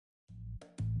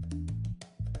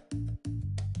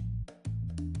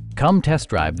Come test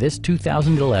drive this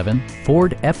 2011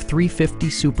 Ford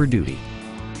F-350 Super Duty.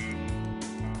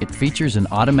 It features an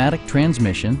automatic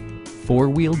transmission,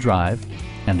 four-wheel drive,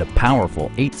 and a powerful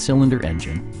 8-cylinder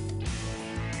engine.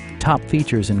 Top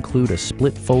features include a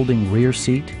split folding rear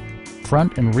seat,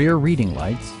 front and rear reading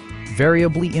lights,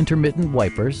 variably intermittent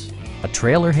wipers, a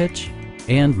trailer hitch,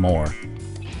 and more.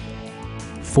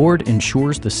 Ford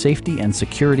ensures the safety and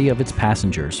security of its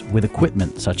passengers with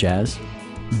equipment such as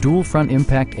dual front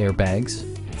impact airbags,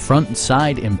 front and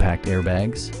side impact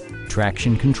airbags,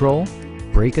 traction control,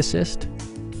 brake assist,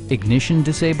 ignition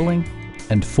disabling,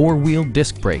 and four-wheel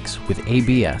disc brakes with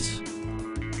ABS.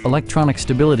 Electronic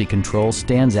stability control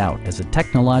stands out as a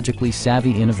technologically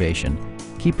savvy innovation,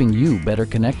 keeping you better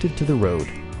connected to the road.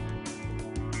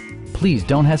 Please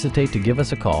don't hesitate to give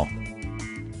us a call.